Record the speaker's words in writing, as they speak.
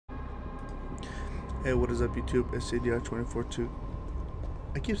Hey, what is up, YouTube? SJDR242.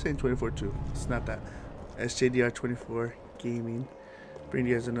 I keep saying 24-2. It's not that. SJDR24 Gaming. Bring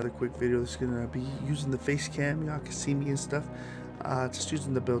you guys another quick video. This is gonna be using the face cam. Y'all can see me and stuff. Just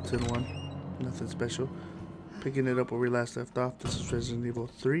using the built-in one. Nothing special. Picking it up where we last left off. This is Resident Evil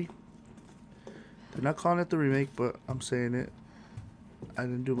 3. They're not calling it the remake, but I'm saying it. I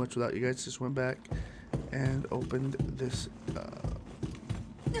didn't do much without you guys. Just went back and opened this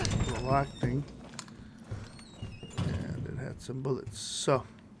little lock thing. And it had some bullets. So,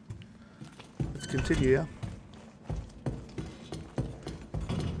 let's continue, yeah?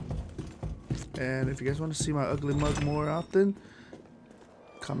 And if you guys want to see my ugly mug more often,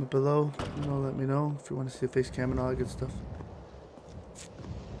 comment below. Let me know if you want to see the face cam and all that good stuff.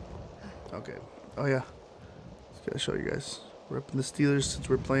 Okay. Oh yeah. Just gotta show you guys. We're up in the Steelers since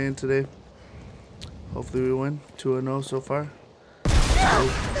we're playing today. Hopefully we win. 2-0 so far.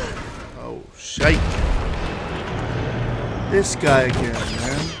 Oh, shite. This guy again,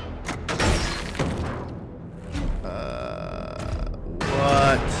 man.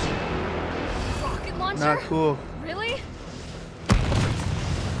 What? Rocket launcher? Not cool. Really?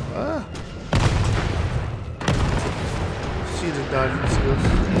 See the dodging skills.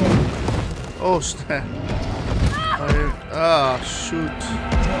 Oh, snap. Oh, shoot.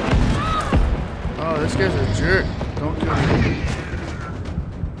 Oh, this guy's a jerk. Don't kill me.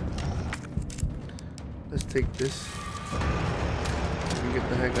 Let's take this. And get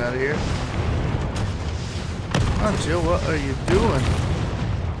the heck out of here. Oh, Jill, what are you doing?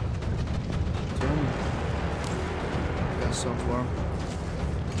 Tell me. Got some for him.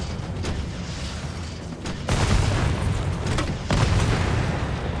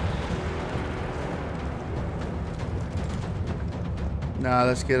 Nah,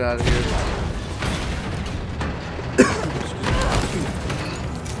 let's get out of here.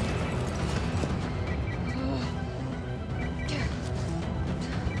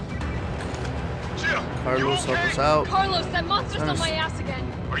 Carlos, help us out. Carlos, that monster's on my ass again.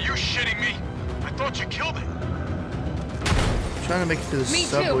 Are you shitting me? I thought you killed it. I'm trying to make it to the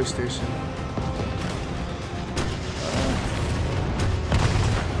subway station.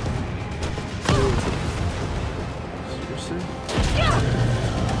 Seriously?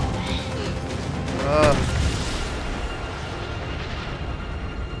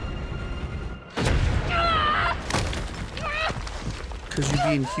 Because you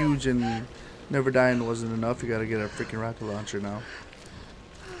being huge and never dying wasn't enough, you gotta get a freaking rocket launcher now.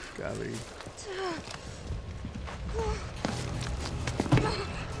 Golly. Oh,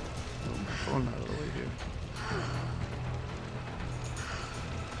 my phone out of the way here.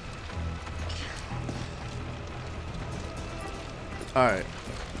 Alright.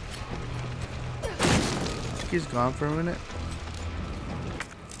 He's gone for a minute.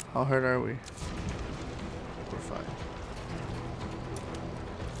 How hurt are we? We're fine.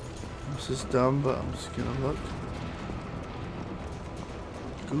 This is dumb, but I'm just gonna look.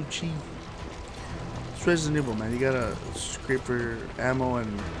 Gucci. It's Resident Evil, man. You gotta scrape for ammo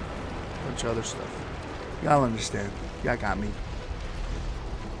and a bunch of other stuff. Y'all understand. Y'all got me.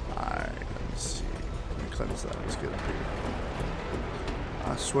 Alright, let me see. Let me cleanse that. Let's get up here.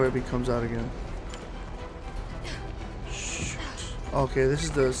 I swear if he comes out again. Shoot. Okay, this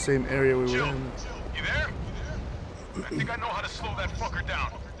is the same area we were in. You there? I think I know how to slow that fucker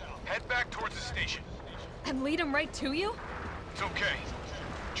down. Head back towards the station. And lead him right to you? It's okay.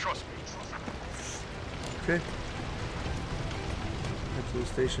 Trust me. Okay. Head to the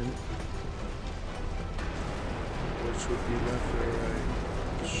station. Which would be left or right?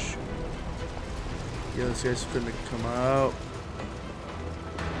 Shoot. Yeah, this guy's finna come out.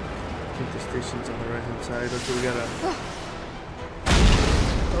 I think the station's on the right hand side. Okay, we gotta.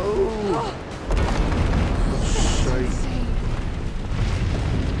 Oh! Shite.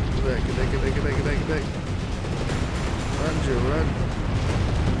 Get back, get back, get back, get back, get back, get back. Run, Jill, run.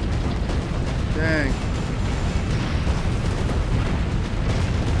 Dang.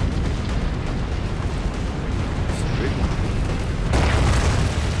 It's a big one.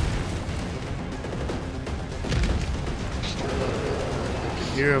 I can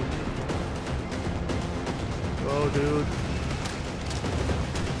hear him. Oh, dude.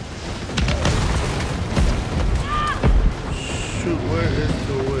 Shoot, where is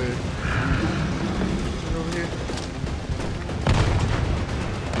the way? Over here.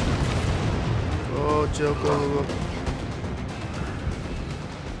 Oh, Jill, go, go, go.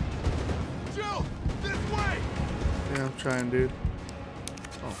 Jill, this way. Yeah, I'm trying, dude.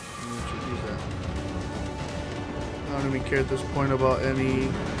 Oh, let me introduce that. I don't even care at this point about any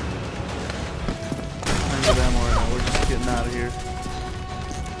kind of ammo right now. We're just getting out of here.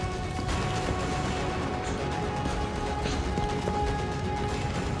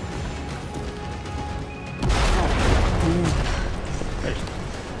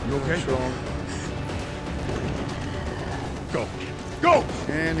 okay? control him. Go. Go!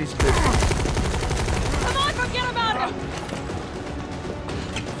 And he's busy. Come on, forget about him!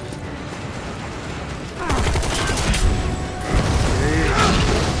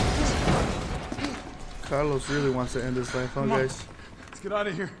 Carlos really wants to end his life, huh, guys? Let's get out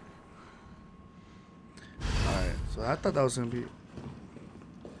of here. Alright, so I thought that was gonna be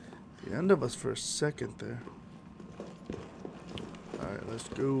the end of us for a second there. Alright, let's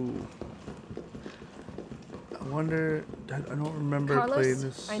go. I wonder, I don't remember playing Carlos,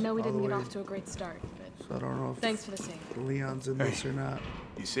 this. I know we all the didn't get way, off to a great start, but so I don't know if thanks for the save. Leon's in this or not.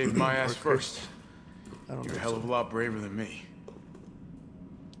 You saved my ass Or Chris. first. I don't You're a think hell so. of a lot braver than me.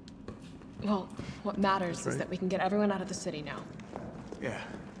 Well, what matters right. is that we can get everyone out of the city now. Yeah.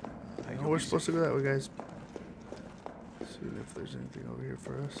 I Oh, we're supposed to go that way, guys. See if there's anything over here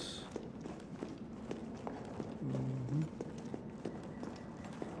for us.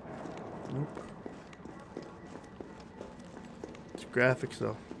 Nope. It's graphics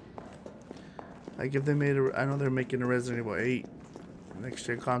though. Like if they made a, I know they're making a Resident Evil 8 next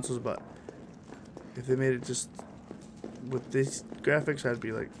gen consoles, but if they made it just with these graphics, I'd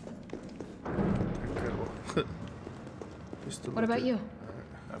be like incredible. Just to What look about at- you?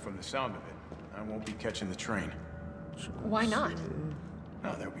 Not from the sound of it. I won't be catching the train. Why not?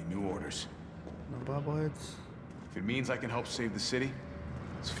 No, there'll be new orders. No bobbleheads. If it means I can help save the city,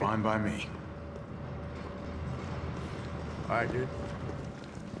 it's fine by me. Alright, dude.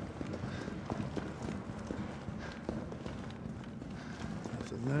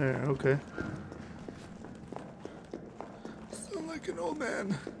 Nothing there, okay. Sound like an old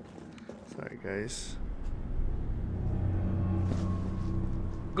man. Sorry, guys.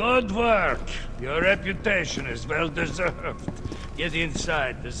 Good work. Your reputation is well deserved. Get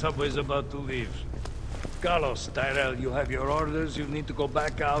inside. The subway's about to leave. Carlos, Tyrell, you have your orders. You need to go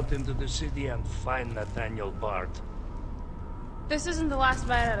back out into the city and find Nathaniel Bart. This isn't the last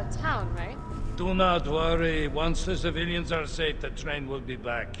ride out of town, right? Do not worry. Once the civilians are safe, the train will be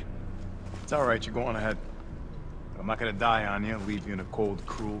back. It's all right, you're going ahead. I'm not gonna die on you, leave you in a cold,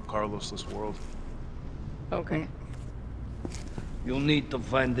 cruel, Carlosless world. Okay. You'll need to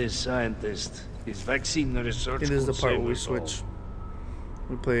find this scientist. His vaccine research It is the could part save where we us all. switch.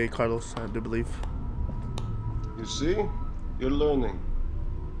 We play Carlos, I do believe. You see? You're learning.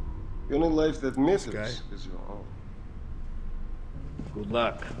 The only life that matters guy. is your own. Good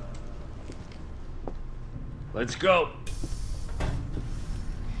luck. Let's go.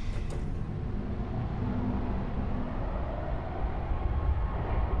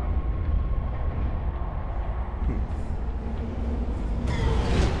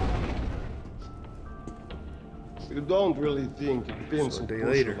 You don't really think a pencil a day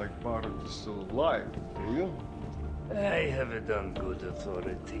pusher later. like Bart is still alive, do you? I have it on good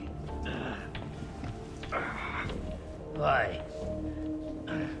authority. Why?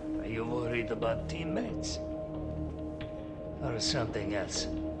 Are you worried about teammates? Or something else?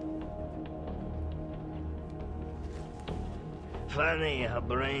 Funny how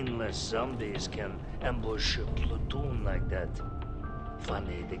brainless zombies can ambush a platoon like that.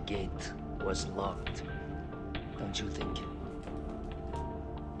 Funny the gate was locked. Don't you think?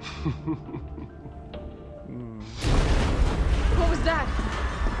 What was that?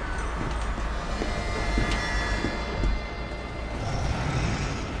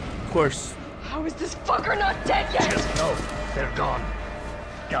 Of course. How is this fucker not dead yet? Just no, they're gone.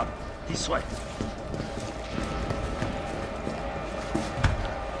 Come, this way.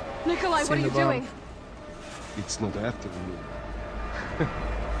 Nikolai, what are Seen you the bomb. doing? It's not after me.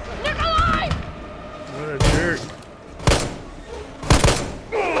 Nikolai! What a jerk.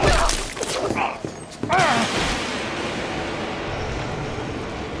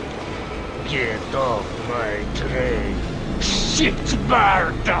 Get off my train. Shit,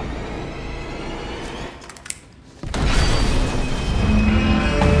 Sparta!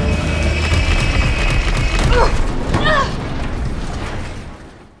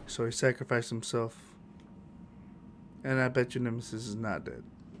 So he sacrificed himself. And I bet you Nemesis is not dead.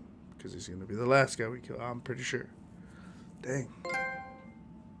 Because he's going to be the last guy we kill. I'm pretty sure. Dang.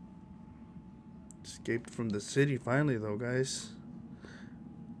 Escaped from the city finally, though, guys.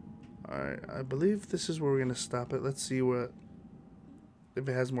 Alright, I believe this is where we're going to stop it. Let's see what... if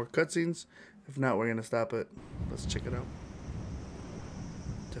it has more cutscenes. If not, we're going to stop it. Let's check it out.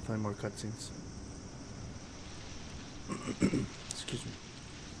 Definitely more cutscenes. Excuse me.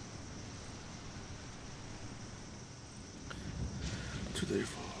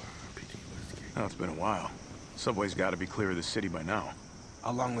 234 PD Westgate. Oh, it's been a while. Subway's got to be clear of the city by now.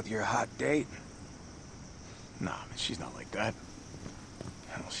 Along with your hot date? Nah, man, she's not like that.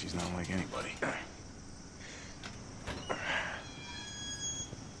 Well, she's not like anybody.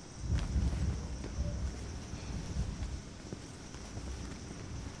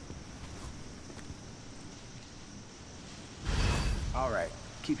 All right,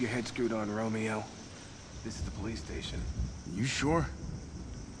 keep your head screwed on, Romeo. This is the police station. You sure?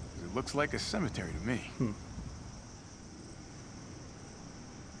 It looks like a cemetery to me.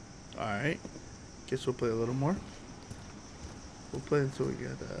 Alright. Guess we'll play a little more. We'll play until we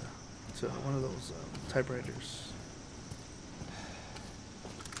get to one of those typewriters.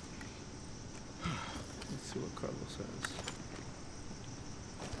 Let's see what Carlos has.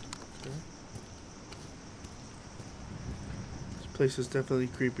 Okay. This place is definitely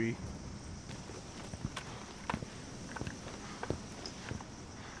creepy.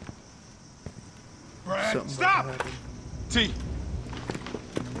 Brad, Something stop! about to happen. T.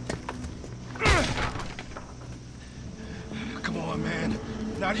 Come on, man.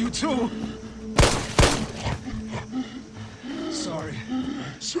 Not you too. Sorry.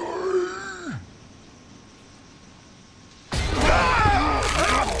 Sorry.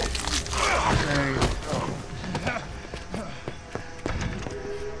 Dang.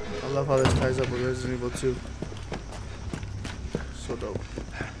 I love how this ties up with Resident Evil 2. So dope.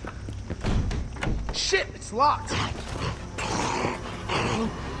 Shit, it's locked.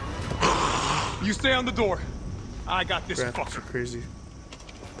 You stay on the door. I got this Graphics fucker. are crazy.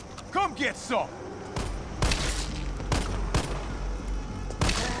 Come get some.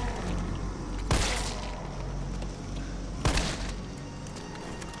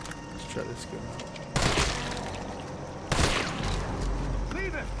 Let's try this gun out.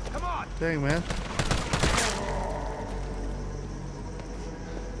 Leave it. Come on. Dang, man.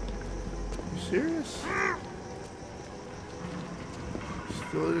 You serious?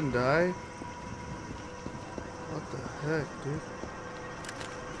 Still didn't die? What the heck, dude?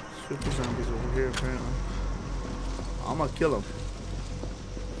 Super zombies over here, apparently. I'm gonna kill him.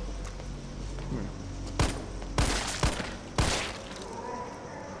 Come here.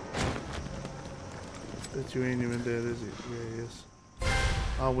 Bet you ain't even dead, is he? Yeah, he is.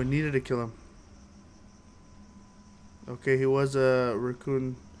 Oh, we needed to kill him. Okay, he was a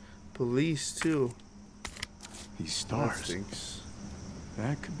raccoon police too. These That stars. stinks.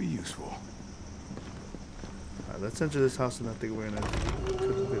 That could be useful. Alright, let's enter this house and I think we're gonna cut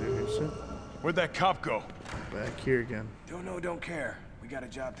the video here soon. Where'd that cop go? Back here again. Don't know, don't care. We got a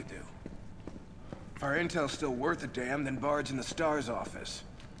job to do. If our intel's still worth a damn, then Bard's in the STARS office.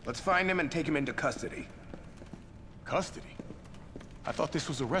 Let's find him and take him into custody. Custody? I thought this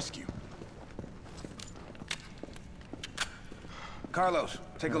was a rescue. Carlos,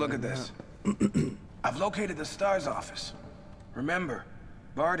 take a look at this. I've located the STARS office. Remember,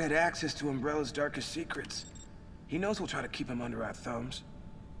 Bard had access to Umbrella's darkest secrets. He knows we'll try to keep him under our thumbs.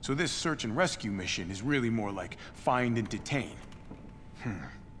 So this search and rescue mission is really more like find and detain.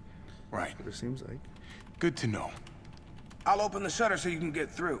 Right. What it seems like. Good to know. I'll open the shutter so you can get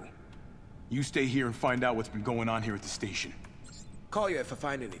through. You stay here and find out what's been going on here at the station. Call you if I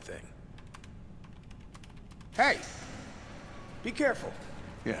find anything. Hey! Be careful.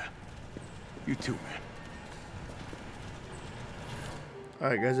 Yeah. You too, man.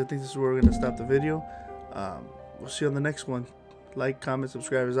 Alright guys, I think this is where we're gonna stop the video. We'll see you on the next one. Like, comment,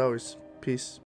 subscribe as always. Peace.